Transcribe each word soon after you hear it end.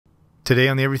Today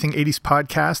on the Everything 80s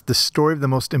podcast, the story of the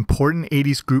most important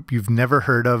 80s group you've never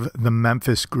heard of, the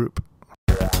Memphis Group.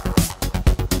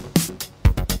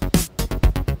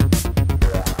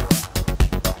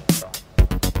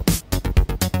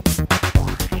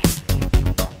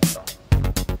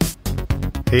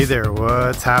 Hey there,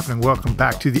 what's happening? Welcome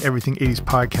back to the Everything 80s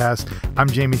podcast. I'm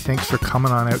Jamie. Thanks for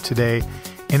coming on out today.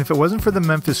 And if it wasn't for the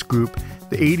Memphis Group,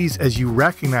 the 80s as you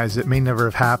recognize it may never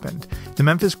have happened. The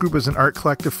Memphis Group was an art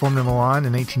collective formed in Milan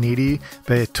in 1980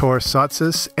 by Ettore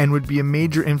Sottsass and would be a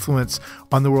major influence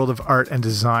on the world of art and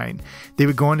design. They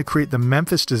would go on to create the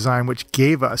Memphis Design, which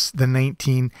gave us the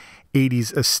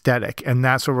 1980s aesthetic, and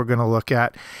that's what we're going to look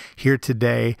at here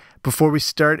today. Before we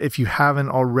start, if you haven't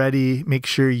already, make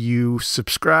sure you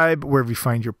subscribe wherever you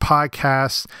find your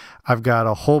podcasts. I've got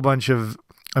a whole bunch of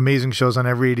amazing shows on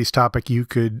every 80s topic you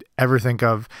could ever think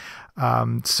of.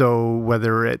 So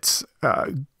whether it's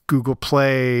Google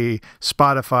Play,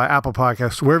 Spotify, Apple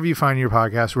Podcasts, wherever you find your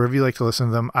podcasts, wherever you like to listen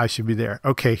to them, I should be there.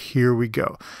 Okay, here we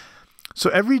go. So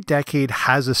every decade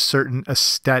has a certain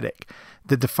aesthetic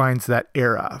that defines that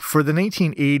era. For the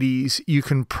 1980s, you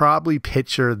can probably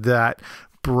picture that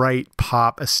bright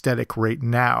pop aesthetic right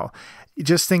now.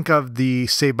 Just think of the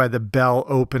Saved by the Bell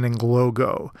opening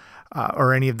logo,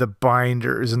 or any of the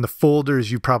binders and the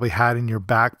folders you probably had in your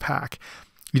backpack.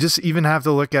 You just even have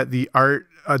to look at the art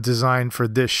design for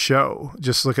this show.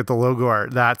 Just look at the logo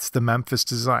art. That's the Memphis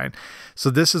Design. So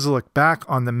this is a look back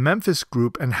on the Memphis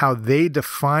Group and how they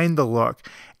defined the look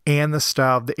and the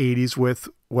style of the 80s with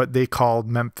what they called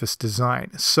Memphis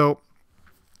Design. So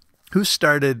who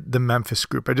started the Memphis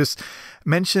Group? I just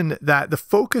mentioned that the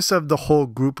focus of the whole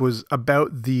group was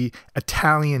about the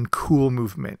Italian cool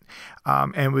movement,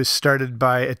 and was started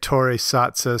by Ettore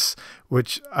Sottsass,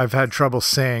 which I've had trouble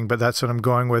saying, but that's what I'm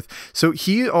going with. So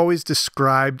he always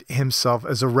described himself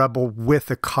as a rebel with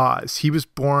a cause. He was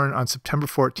born on September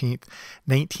 14th,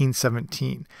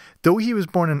 1917. Though he was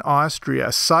born in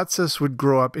Austria, Sottsass would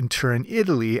grow up in Turin,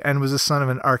 Italy, and was the son of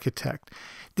an architect.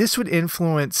 This would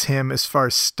influence him as far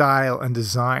as style and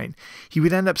design. He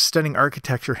would end up studying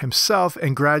architecture himself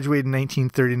and graduated in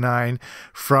 1939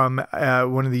 from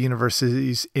one of the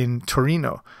universities in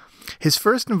Torino. His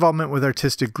first involvement with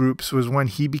artistic groups was when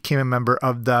he became a member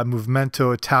of the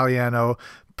Movimento Italiano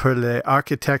per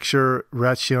l'Architettura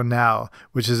Razionale,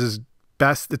 which is as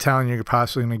best Italian you're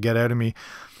possibly going to get out of me.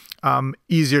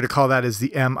 Easier to call that as the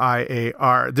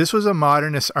MIAR. This was a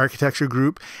modernist architecture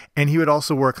group, and he would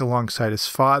also work alongside his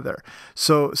father.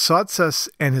 So Sottsass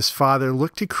and his father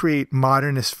looked to create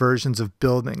modernist versions of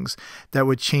buildings that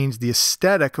would change the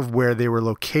aesthetic of where they were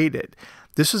located.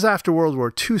 This was after World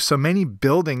War II, so many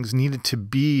buildings needed to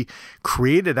be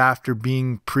created after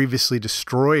being previously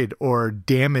destroyed or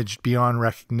damaged beyond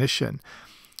recognition.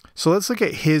 So let's look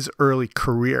at his early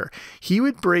career. He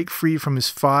would break free from his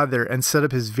father and set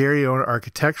up his very own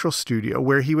architectural studio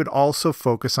where he would also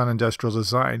focus on industrial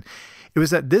design. It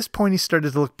was at this point he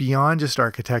started to look beyond just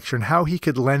architecture and how he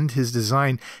could lend his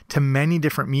design to many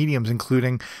different mediums,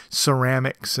 including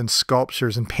ceramics and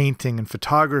sculptures and painting and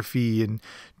photography and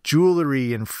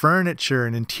jewelry and furniture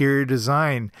and interior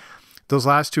design. Those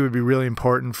last two would be really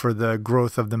important for the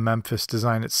growth of the Memphis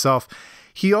Design itself.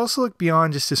 He also looked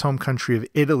beyond just his home country of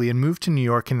Italy and moved to New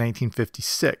York in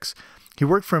 1956. He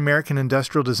worked for American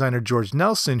industrial designer George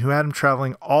Nelson, who had him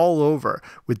traveling all over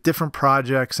with different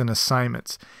projects and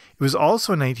assignments. It was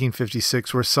also in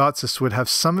 1956 where Sottsass would have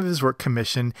some of his work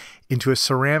commissioned into a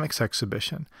ceramics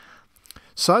exhibition.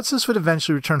 Sottsass would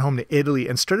eventually return home to Italy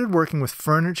and started working with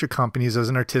furniture companies as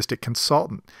an artistic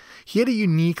consultant. He had a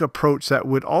unique approach that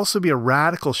would also be a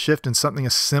radical shift in something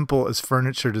as simple as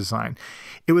furniture design.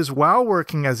 It was while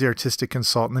working as the artistic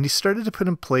consultant that he started to put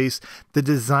in place the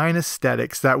design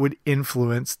aesthetics that would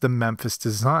influence the Memphis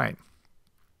Design.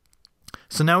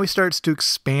 So now he starts to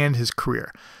expand his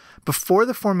career. Before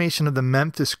the formation of the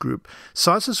Memphis Group,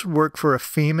 Sottsass would work for a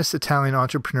famous Italian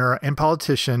entrepreneur and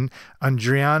politician,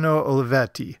 Adriano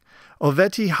Olivetti.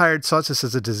 Olivetti hired Sottsass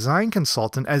as a design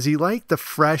consultant as he liked the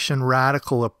fresh and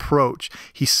radical approach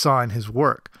he saw in his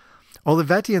work.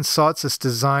 Olivetti and Sottsass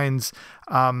designs,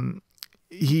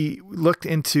 he looked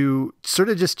into sort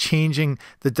of just changing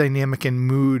the dynamic and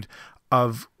mood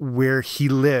of where he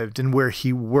lived and where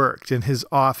he worked in his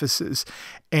offices.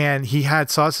 And he had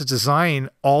Sottsass design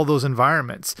all those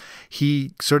environments.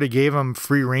 He sort of gave him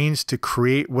free range to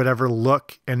create whatever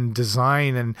look and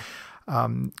design and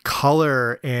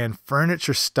color and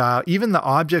furniture style, even the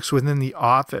objects within the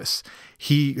office.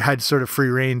 He had sort of free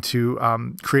reign to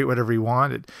create whatever he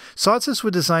wanted. Sottsass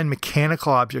would design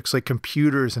mechanical objects like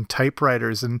computers and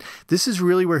typewriters, and this is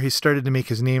really where he started to make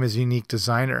his name as a unique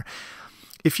designer.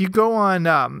 If you go on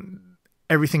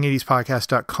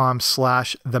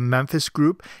everything80spodcast.com/the Memphis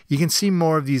Group. You can see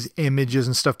more of these images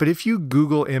and stuff. But if you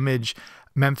Google image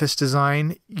Memphis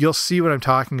Design, you'll see what I'm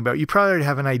talking about. You probably already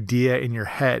have an idea in your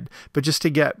head, but just to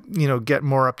get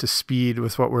more up to speed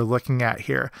with what we're looking at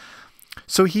here.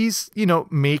 So he's,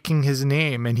 making his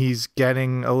name, and he's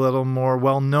getting a little more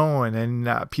well-known,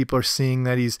 and people are seeing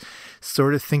that he's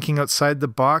sort of thinking outside the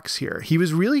box here. He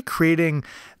was really creating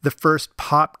the first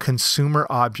pop consumer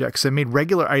objects that made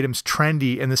regular items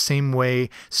trendy in the same way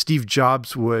Steve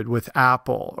Jobs would with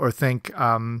Apple, or think,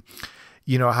 how,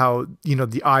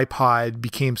 the iPod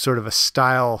became sort of a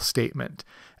style statement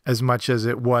as much as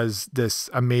it was this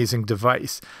amazing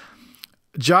device.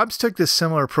 Jobs took this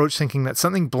similar approach, thinking that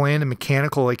something bland and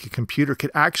mechanical like a computer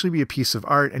could actually be a piece of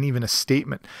art and even a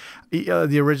statement.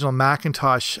 The original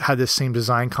Macintosh had this same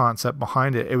design concept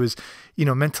behind it. It was,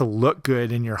 meant to look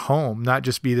good in your home, not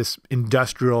just be this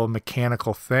industrial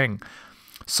mechanical thing.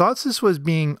 Sotzis was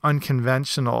being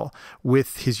unconventional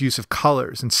with his use of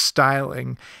colors and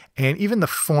styling, and even the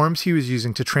forms he was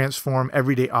using to transform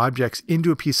everyday objects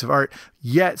into a piece of art,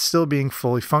 yet still being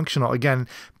fully functional. Again,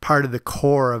 part of the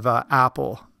core of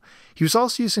Apple. He was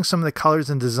also using some of the colors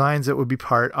and designs that would be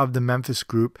part of the Memphis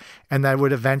Group, and that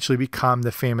would eventually become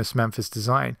the famous Memphis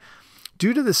Design.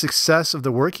 Due to the success of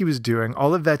the work he was doing,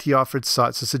 Olivetti offered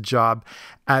Sotzis a job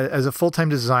as a full-time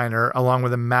designer along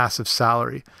with a massive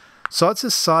salary.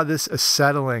 Sotzis saw this as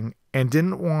settling and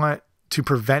didn't want to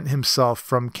prevent himself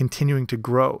from continuing to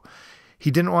grow.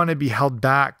 He didn't want to be held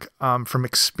back from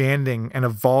expanding and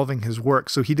evolving his work,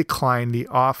 so he declined the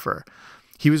offer.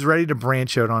 He was ready to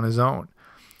branch out on his own.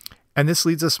 And this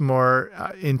leads us more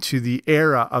into the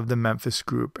era of the Memphis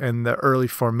Group and the early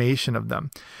formation of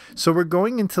them. So we're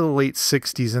going into the late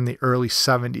 60s and the early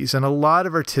 70s, and a lot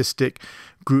of artistic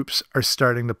groups are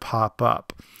starting to pop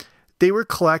up. They were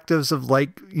collectives of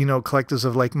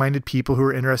like-minded people who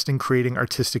were interested in creating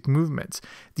artistic movements.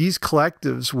 These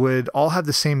collectives would all have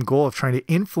the same goal of trying to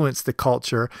influence the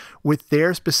culture with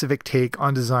their specific take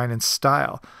on design and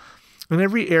style. And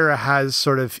every era has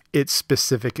sort of its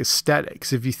specific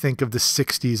aesthetics. If you think of the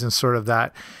 60s and sort of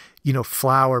that,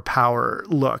 flower power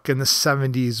look, and the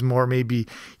 70s more maybe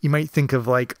you might think of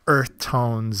like earth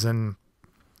tones and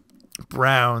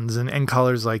browns and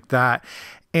colors like that.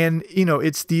 And,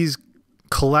 it's these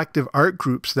collective art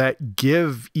groups that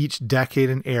give each decade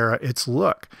and era its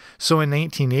look. So in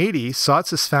 1980,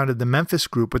 Sotzis founded the Memphis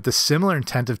Group with the similar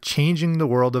intent of changing the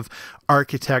world of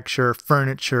architecture,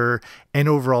 furniture, and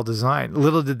overall design.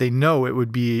 Little did they know it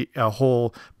would be a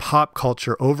whole pop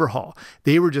culture overhaul.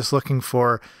 They were just looking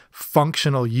for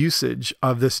functional usage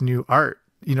of this new art.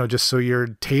 Just so your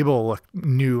table looked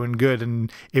new and good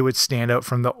and it would stand out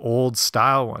from the old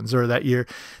style ones, or that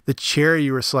the chair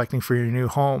you were selecting for your new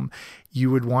home, you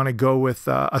would want to go with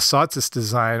a Sotzis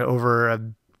design over a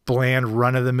bland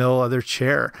run-of-the-mill other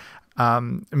chair.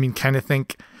 Kind of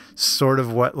think sort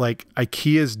of what like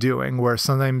IKEA's doing, where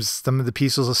sometimes some of the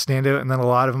pieces will stand out and then a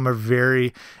lot of them are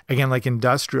very, again, like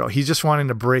industrial. He's just wanting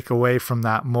to break away from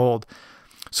that mold.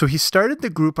 So he started the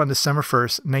group on December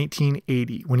 1st,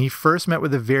 1980, when he first met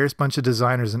with a various bunch of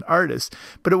designers and artists,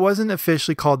 but it wasn't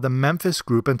officially called the Memphis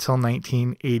Group until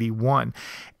 1981.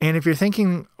 And if you're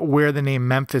thinking where the name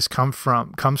Memphis comes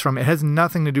from, it has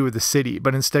nothing to do with the city,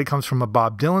 but instead comes from a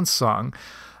Bob Dylan song.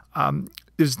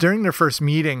 It was during their first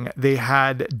meeting, they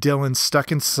had Dylan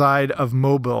stuck inside of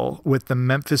Mobile with the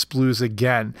Memphis Blues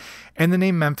again, and the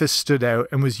name Memphis stood out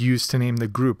and was used to name the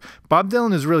group. Bob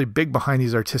Dylan is really big behind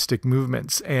these artistic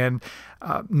movements, and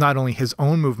not only his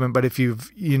own movement, but if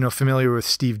you've familiar with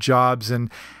Steve Jobs and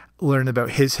learned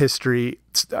about his history,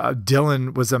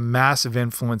 Dylan was a massive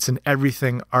influence in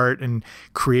everything art and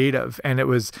creative, and it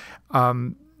was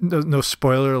no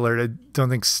spoiler alert, I don't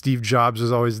think Steve Jobs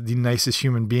was always the nicest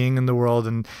human being in the world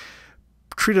and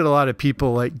treated a lot of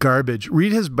people like garbage.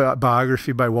 Read his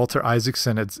biography by Walter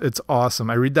Isaacson. It's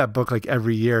awesome. I read that book like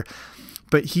every year.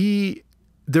 But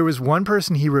there was one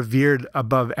person he revered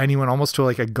above anyone, almost to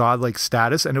like a godlike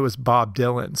status, and it was Bob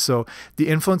Dylan. So the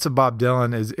influence of Bob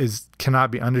Dylan is cannot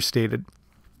be understated.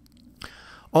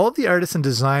 All of the artists and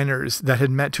designers that had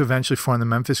met to eventually form the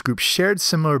Memphis Group shared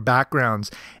similar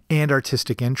backgrounds and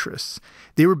artistic interests.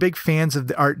 They were big fans of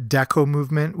the Art Deco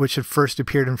movement, which had first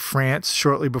appeared in France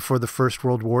shortly before the First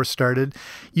World War started.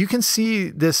 You can see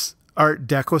this Art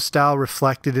Deco style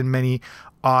reflected in many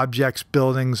objects,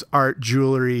 buildings, art,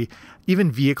 jewelry,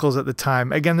 even vehicles at the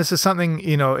time. Again, this is something,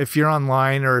 if you're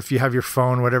online or if you have your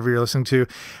phone, whatever you're listening to,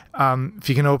 if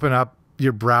you can open up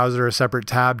your browser, a separate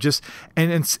tab, just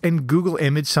and Google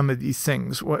image some of these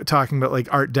things, talking about like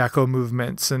Art Deco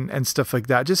movements and stuff like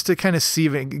that, just to kind of see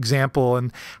an example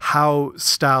and how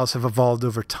styles have evolved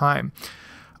over time.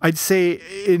 I'd say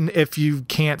if you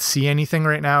can't see anything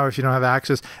right now, or if you don't have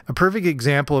access, a perfect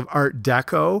example of Art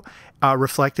Deco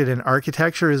reflected in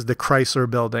architecture is the Chrysler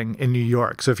Building in New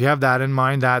York. So if you have that in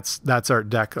mind, that's Art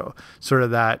Deco, sort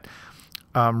of that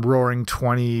roaring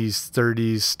 20s,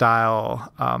 30s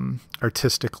style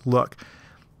artistic look.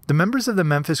 The members of the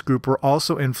Memphis Group were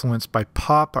also influenced by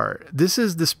pop art. This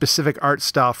is the specific art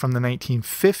style from the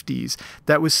 1950s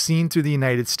that was seen through the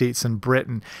United States and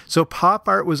Britain. So pop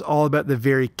art was all about the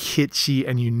very kitschy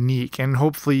and unique. And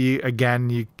hopefully, again,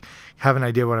 you have an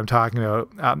idea what I'm talking about.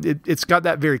 It's got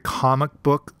that very comic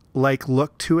book-like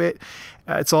look to it.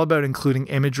 It's all about including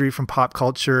imagery from pop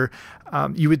culture.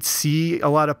 You would see a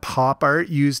lot of pop art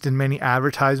used in many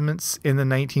advertisements in the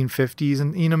 1950s,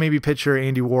 and maybe picture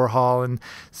Andy Warhol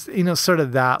and sort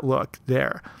of that look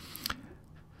there.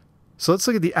 So let's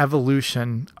look at the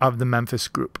evolution of the Memphis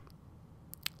Group.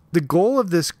 The goal of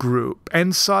this group,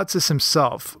 and Sottsis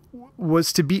himself,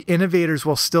 was to be innovators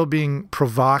while still being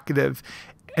provocative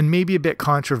and maybe a bit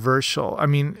controversial. I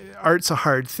mean, art's a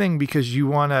hard thing because you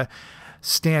want to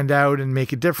stand out and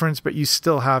make a difference, but you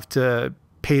still have to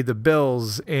pay the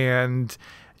bills and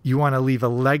you want to leave a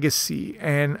legacy.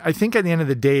 And I think at the end of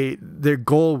the day, their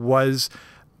goal was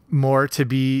more to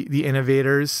be the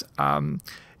innovators.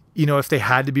 If they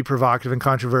had to be provocative and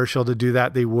controversial to do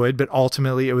that, they would, but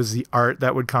ultimately it was the art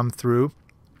that would come through.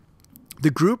 The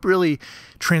group really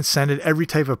transcended every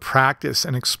type of practice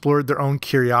and explored their own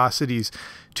curiosities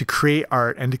to create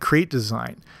art and to create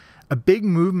design. A big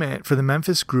movement for the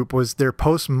Memphis Group was their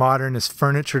postmodernist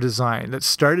furniture design that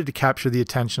started to capture the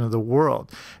attention of the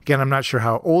world. Again, I'm not sure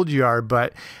how old you are,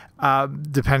 but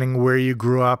depending where you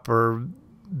grew up or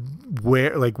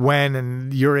when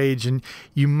and your age, and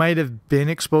you might have been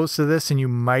exposed to this and you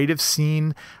might have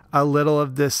seen a little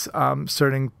of this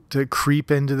starting to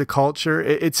creep into the culture.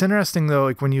 It's interesting though,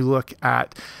 like when you look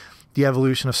at the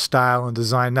evolution of style and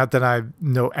design, not that I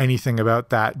know anything about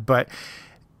that, but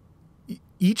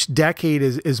each decade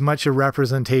is much a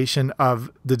representation of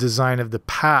the design of the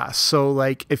past. So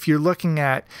like if you're looking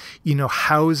at,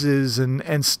 houses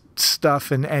and stuff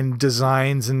and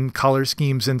designs and color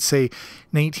schemes in say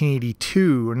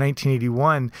 1982 or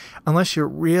 1981, unless you're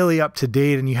really up to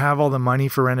date and you have all the money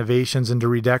for renovations and to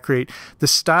redecorate, the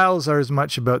styles are as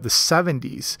much about the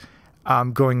 70s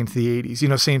going into the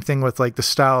 80s. Same thing with like the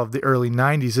style of the early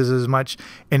 90s is as much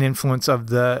an influence of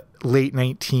the late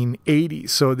 1980s.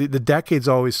 So the decades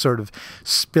always sort of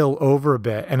spill over a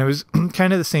bit. And it was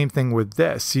kind of the same thing with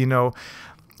this.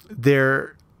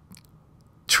 They're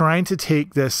trying to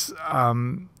take this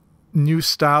new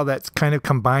style that's kind of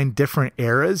combined different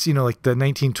eras, like the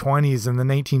 1920s and the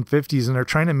 1950s, and they're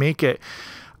trying to make it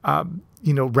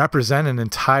represent an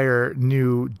entire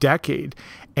new decade.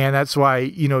 And that's why,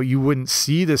 you wouldn't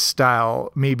see this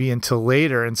style maybe until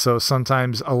later. And so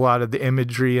sometimes a lot of the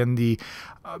imagery and the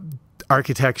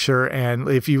architecture, and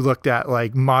if you looked at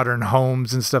like modern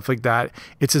homes and stuff like that,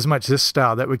 it's as much this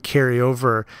style that would carry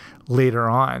over later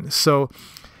on. So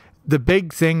the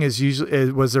big thing was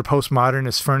their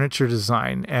postmodernist furniture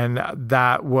design, and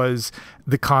that was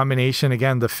the combination,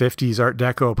 again, the 50s Art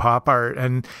Deco pop art,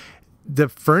 and the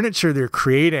furniture they're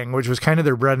creating, which was kind of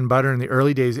their bread and butter in the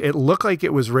early days, it looked like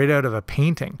it was right out of a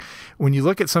painting. When you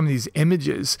look at some of these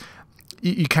images,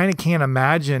 you kind of can't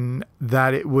imagine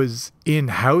that it was in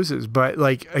houses. But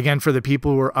like, again, for the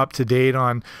people who were up to date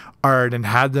on art and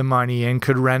had the money and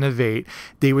could renovate,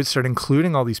 they would start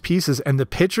including all these pieces. And the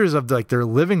pictures of like their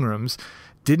living rooms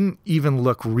didn't even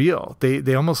look real.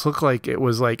 They almost look like it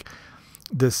was like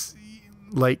this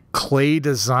like clay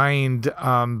designed,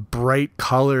 bright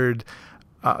colored,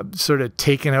 sort of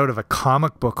taken out of a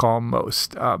comic book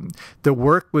almost. The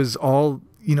work was all,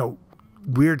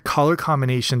 weird color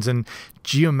combinations and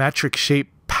geometric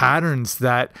shape patterns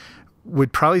that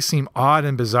would probably seem odd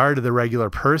and bizarre to the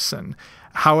regular person.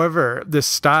 However, this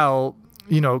style,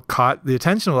 caught the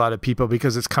attention of a lot of people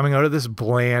because it's coming out of this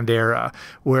bland era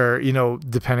where,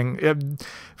 depending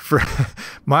for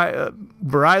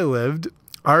where I lived,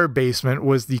 our basement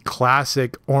was the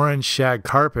classic orange shag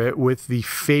carpet with the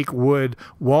fake wood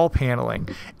wall paneling.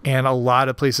 And a lot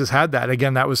of places had that.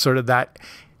 Again, that was sort of that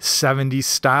 70s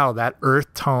style, that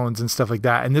earth tones and stuff like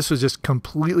that. And this was just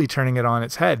completely turning it on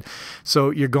its head. So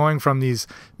you're going from these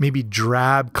maybe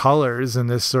drab colors and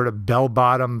this sort of bell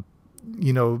bottom,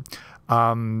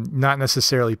 not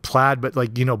necessarily plaid, but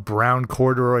like, brown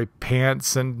corduroy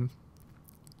pants and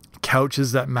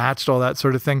couches that matched all that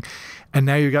sort of thing. And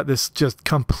now you got this just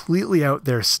completely out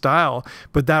there style,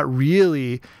 but that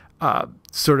really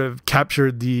sort of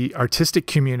captured the artistic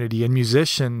community and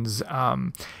musicians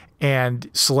and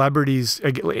celebrities.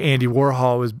 Andy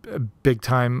Warhol was big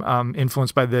time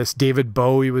influenced by this. David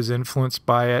Bowie was influenced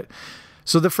by it.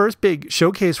 So the first big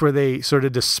showcase where they sort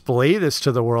of display this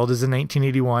to the world is in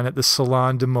 1981 at the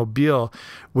Salon de Mobile,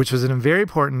 which was a very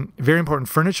important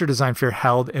furniture design fair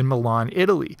held in Milan,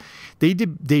 Italy. They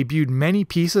debuted many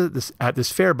pieces at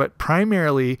this fair, but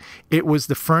primarily it was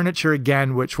the furniture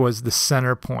again, which was the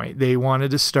center point. They wanted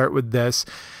to start with this,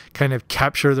 kind of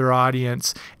capture their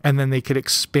audience, and then they could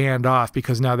expand off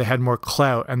because now they had more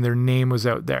clout and their name was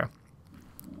out there.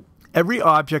 Every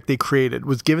object they created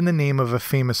was given the name of a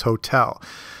famous hotel.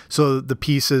 So the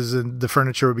pieces and the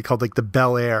furniture would be called like the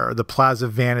Bel Air, the Plaza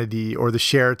Vanity, or the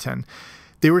Sheraton.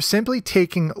 They were simply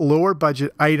taking lower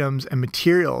budget items and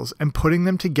materials and putting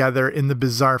them together in the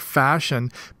bizarre fashion,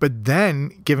 but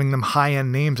then giving them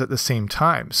high-end names at the same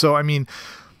time. So, I mean,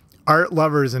 art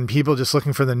lovers and people just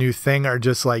looking for the new thing are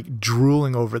just like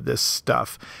drooling over this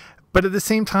stuff. But at the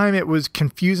same time, it was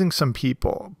confusing some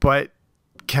people, but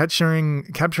capturing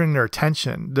their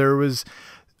attention. There was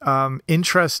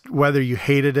interest whether you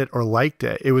hated it or liked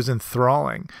it. It was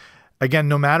enthralling. Again,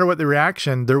 no matter what the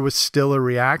reaction, there was still a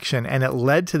reaction, and it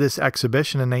led to this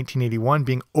exhibition in 1981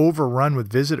 being overrun with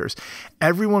visitors.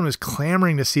 Everyone was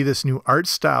clamoring to see this new art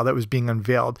style that was being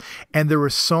unveiled, and there were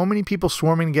so many people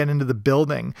swarming to get into the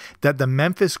building that the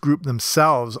Memphis Group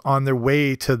themselves, on their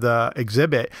way to the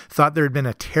exhibit, thought there had been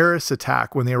a terrorist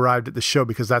attack when they arrived at the show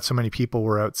because that's so many people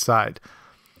were outside.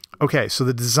 Okay, so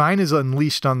the design is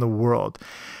unleashed on the world,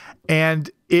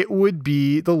 and it would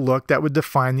be the look that would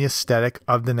define the aesthetic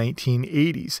of the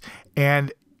 1980s.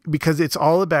 And because it's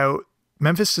all about,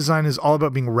 Memphis Design is all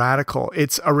about being radical.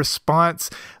 It's a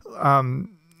response,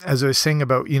 as I was saying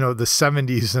about, the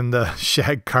 70s and the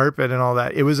shag carpet and all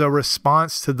that. It was a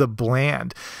response to the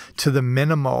bland, to the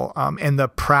minimal, and the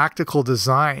practical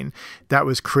design that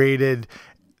was created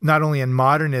not only in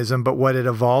modernism, but what it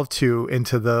evolved to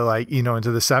into the into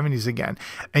the 70s again.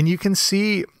 And you can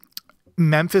see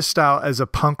Memphis style as a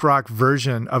punk rock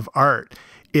version of art.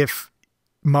 If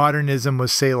modernism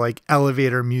was, say, like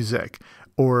elevator music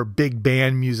or big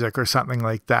band music or something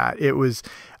like that, it was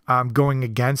going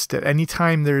against it.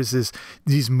 Anytime there's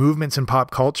these movements in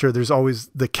pop culture, there's always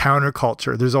the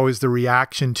counterculture. There's always the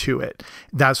reaction to it.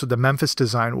 That's what the Memphis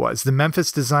Design was. The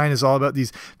Memphis Design is all about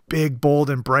these big, bold,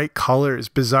 and bright colors,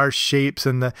 bizarre shapes,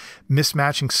 and the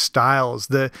mismatching styles.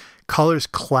 The colors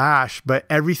clash, but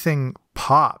everything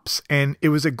pops. And it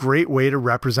was a great way to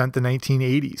represent the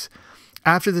 1980s.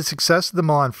 After the success of the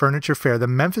Milan Furniture Fair, the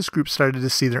Memphis Group started to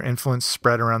see their influence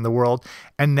spread around the world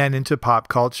and then into pop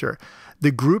culture.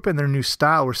 The group and their new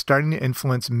style were starting to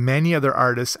influence many other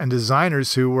artists and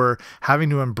designers who were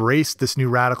having to embrace this new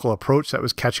radical approach that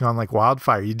was catching on like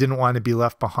wildfire. You didn't want to be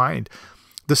left behind.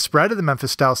 The spread of the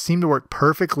Memphis style seemed to work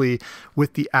perfectly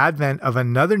with the advent of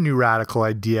another new radical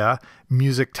idea,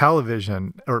 music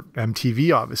television, or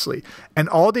MTV, obviously. An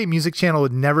all-day music channel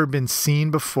had never been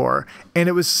seen before, and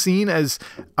it was seen as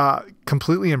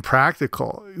completely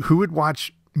impractical. Who would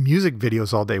watch music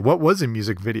videos all day? What was a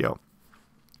music video?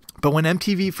 But when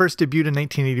MTV first debuted in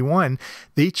 1981,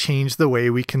 they changed the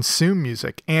way we consume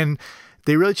music, and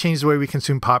they really changed the way we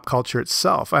consume pop culture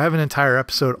itself. I have an entire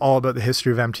episode all about the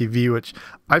history of MTV, which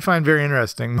I find very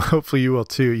interesting. Hopefully you will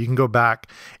too. You can go back.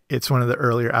 It's one of the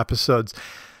earlier episodes.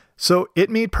 So it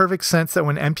made perfect sense that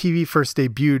when MTV first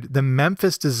debuted, the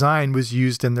Memphis Design was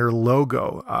used in their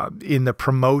logo, in the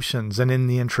promotions, and in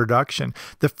the introduction.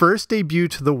 The first debut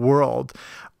to the world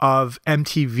of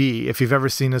MTV, if you've ever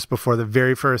seen this before, the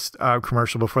very first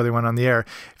commercial before they went on the air,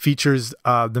 features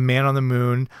the man on the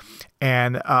moon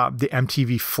and the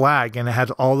MTV flag, and it had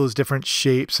all those different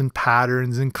shapes and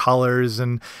patterns and colors,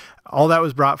 and all that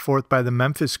was brought forth by the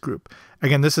Memphis Group.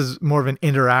 Again, this is more of an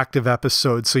interactive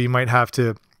episode, so you might have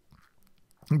to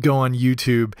go on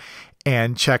YouTube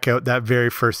and check out that very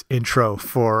first intro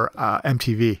for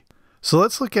MTV. So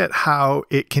let's look at how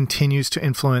it continues to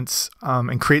influence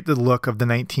and create the look of the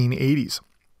 1980s.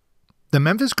 The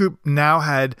Memphis Group now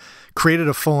had created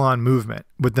a full-on movement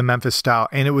with the Memphis style,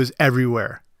 and it was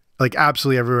everywhere, like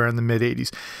absolutely everywhere in the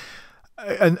mid-80s.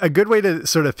 A good way to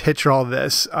sort of picture all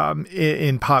this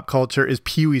in pop culture is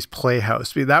Pee-wee's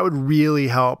Playhouse. That would really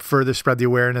help further spread the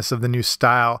awareness of the new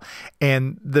style.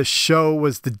 And the show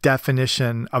was the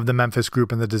definition of the Memphis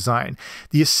Group and the design.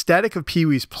 The aesthetic of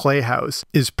Pee-wee's Playhouse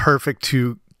is perfect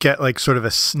to get like sort of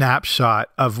a snapshot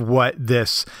of what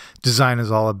this design is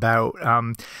all about.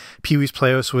 Pee-wee's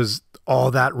Playhouse was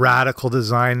all that radical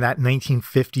design, that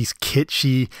 1950s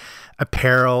kitschy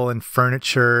apparel and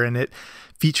furniture, and it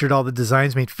featured all the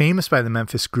designs made famous by the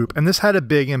Memphis Group, and this had a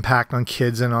big impact on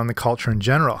kids and on the culture in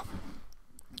general.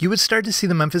 You would start to see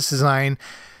the Memphis Design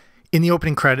in the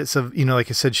opening credits of, like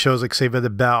I said, shows like Saved by the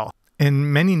Bell.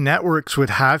 And many networks would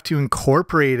have to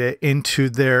incorporate it into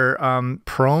their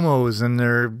promos and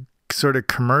their sort of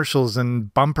commercials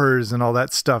and bumpers and all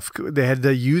that stuff. They had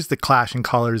to use the clashing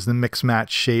colors, the mix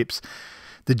match shapes,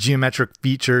 the geometric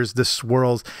features, the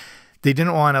swirls. They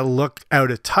didn't want to look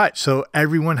out of touch, so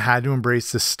everyone had to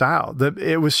embrace this style.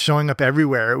 It was showing up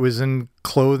everywhere. It was in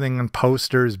clothing and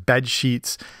posters, bed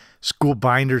sheets, school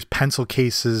binders, pencil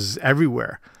cases,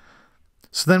 everywhere.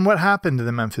 So then what happened to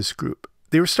the Memphis Group?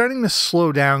 They were starting to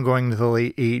slow down going into the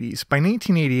late 80s. By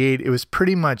 1988, it was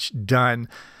pretty much done.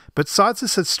 But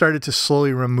Sottsis had started to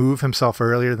slowly remove himself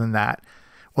earlier than that.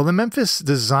 While the Memphis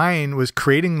Design was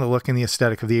creating the look and the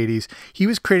aesthetic of the 80s, he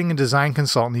was creating a design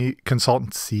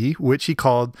consultancy, which he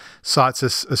called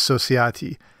Sottsis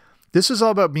Associati. This was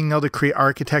all about being able to create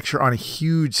architecture on a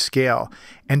huge scale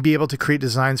and be able to create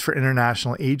designs for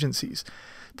international agencies.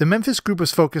 The Memphis Group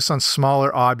was focused on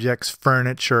smaller objects,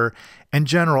 furniture, and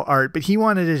general art, but he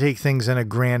wanted to take things in a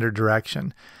grander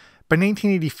direction. By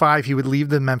 1985, he would leave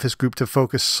the Memphis Group to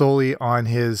focus solely on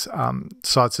his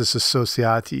Sottsis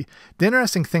Associati. The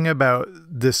interesting thing about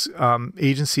this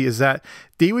agency is that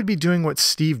they would be doing what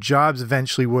Steve Jobs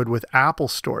eventually would with Apple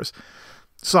stores.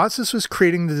 Sottsis was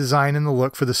creating the design and the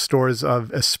look for the stores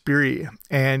of Esprit,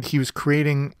 and he was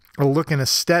creating a look and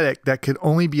aesthetic that could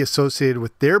only be associated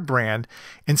with their brand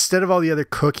instead of all the other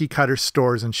cookie cutter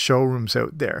stores and showrooms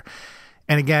out there.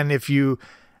 And again, if you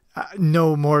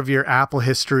know more of your Apple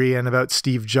history and about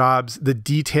Steve Jobs, the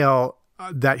detail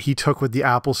that he took with the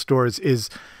Apple stores is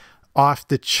off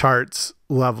the charts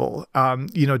level.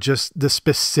 Just the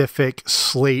specific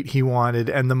slate he wanted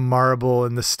and the marble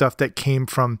and the stuff that came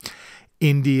from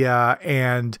India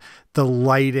and the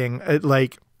lighting.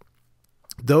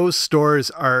 Those stores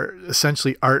are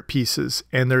essentially art pieces,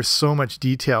 and there's so much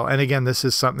detail. And again, this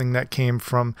is something that came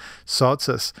from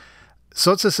Sottsis.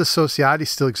 Sottsis Associati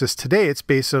still exists today. It's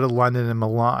based out of London and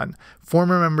Milan.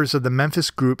 Former members of the Memphis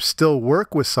Group still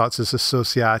work with Sottsis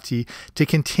Associati to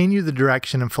continue the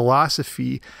direction and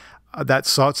philosophy that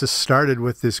Sottsis started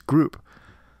with this group.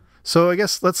 So I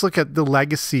guess let's look at the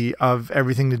legacy of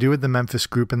everything to do with the Memphis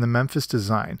Group and the Memphis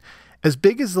Design. As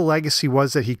big as the legacy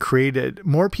was that he created,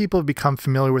 more people have become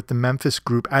familiar with the Memphis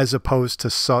Group as opposed to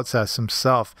Sottsis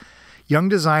himself. Young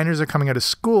designers are coming out of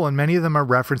school, and many of them are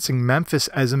referencing Memphis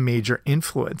as a major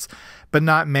influence, but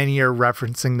not many are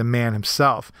referencing the man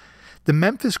himself. The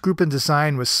Memphis Group in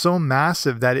design was so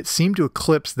massive that it seemed to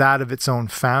eclipse that of its own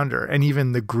founder and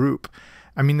even the group.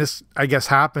 I mean, this, I guess,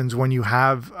 happens when you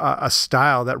have a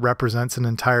style that represents an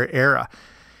entire era.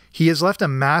 He has left a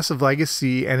massive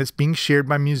legacy, and it's being shared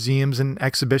by museums and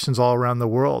exhibitions all around the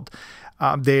world.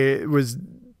 There was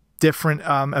different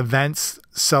events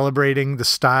celebrating the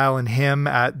style and him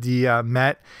at the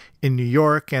Met in New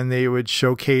York, and they would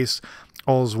showcase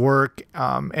all his work,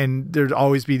 and there'd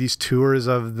always be these tours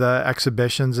of the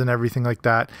exhibitions and everything like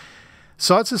that.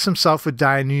 Sottsis himself would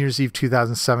die on New Year's Eve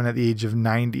 2007 at the age of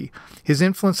 90. His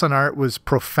influence on art was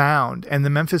profound, and the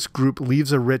Memphis Group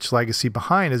leaves a rich legacy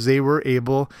behind as they were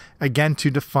able, again, to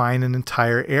define an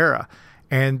entire era.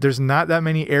 And there's not that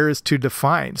many eras to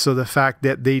define, so the fact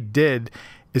that they did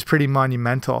is pretty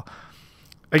monumental.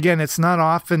 Again, it's not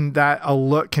often that a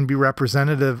look can be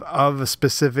representative of a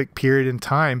specific period in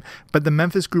time, but the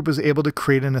Memphis Group was able to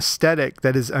create an aesthetic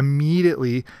that is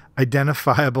immediately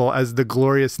identifiable as the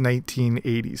glorious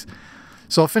 1980s.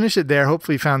 So I'll finish it there.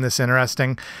 Hopefully you found this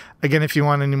interesting. Again, if you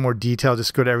want any more detail,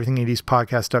 just go to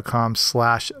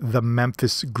everything80spodcast.com/the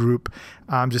Memphis Group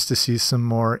just to see some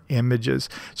more images.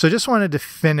 So I just wanted to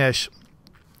finish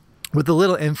with a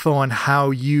little info on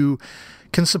how you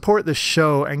can support the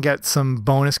show and get some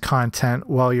bonus content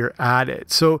while you're at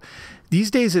it. So these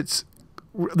days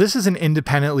this is an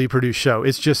independently produced show.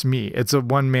 It's just me. It's a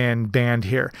one-man band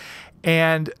here.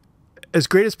 And as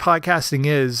great as podcasting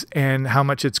is and how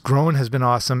much it's grown has been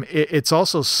awesome, it's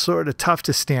also sort of tough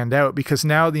to stand out because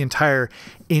now the entire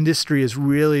industry has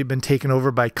really been taken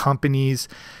over by companies,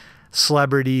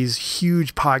 celebrities,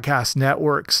 huge podcast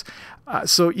networks.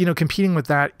 So, competing with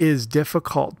that is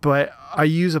difficult, but I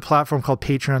use a platform called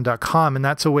patreon.com, and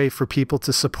that's a way for people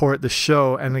to support the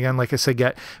show. And again, like I said,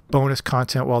 get bonus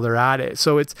content while they're at it.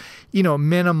 So it's,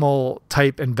 minimal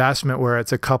type investment where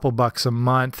it's a couple bucks a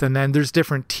month. And then there's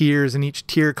different tiers, and each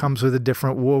tier comes with a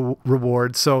different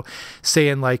reward. So say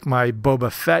in like my Boba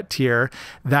Fett tier,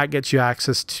 that gets you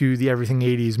access to the Everything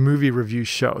 80s movie review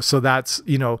show. So that's,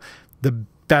 the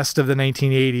best of the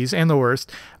 1980s and the worst.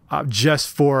 Just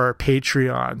for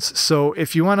Patreons. So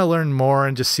if you want to learn more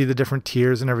and just see the different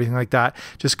tiers and everything like that,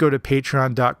 just go to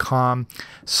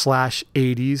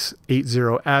patreon.com/80s,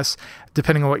 80s.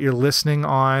 depending on what you're listening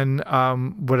on,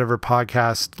 whatever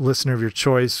podcast listener of your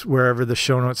choice, wherever the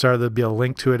show notes are, there'll be a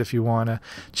link to it if you want to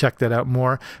check that out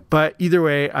more. But either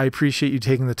way, I appreciate you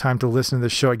taking the time to listen to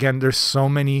this show. Again, there's so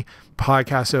many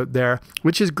podcasts out there,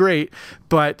 which is great,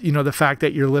 but the fact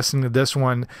that you're listening to this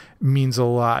one means a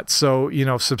lot. So,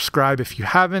 subscribe if you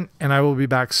haven't, and I will be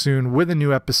back soon with a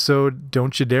new episode.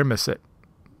 Don't you dare miss it.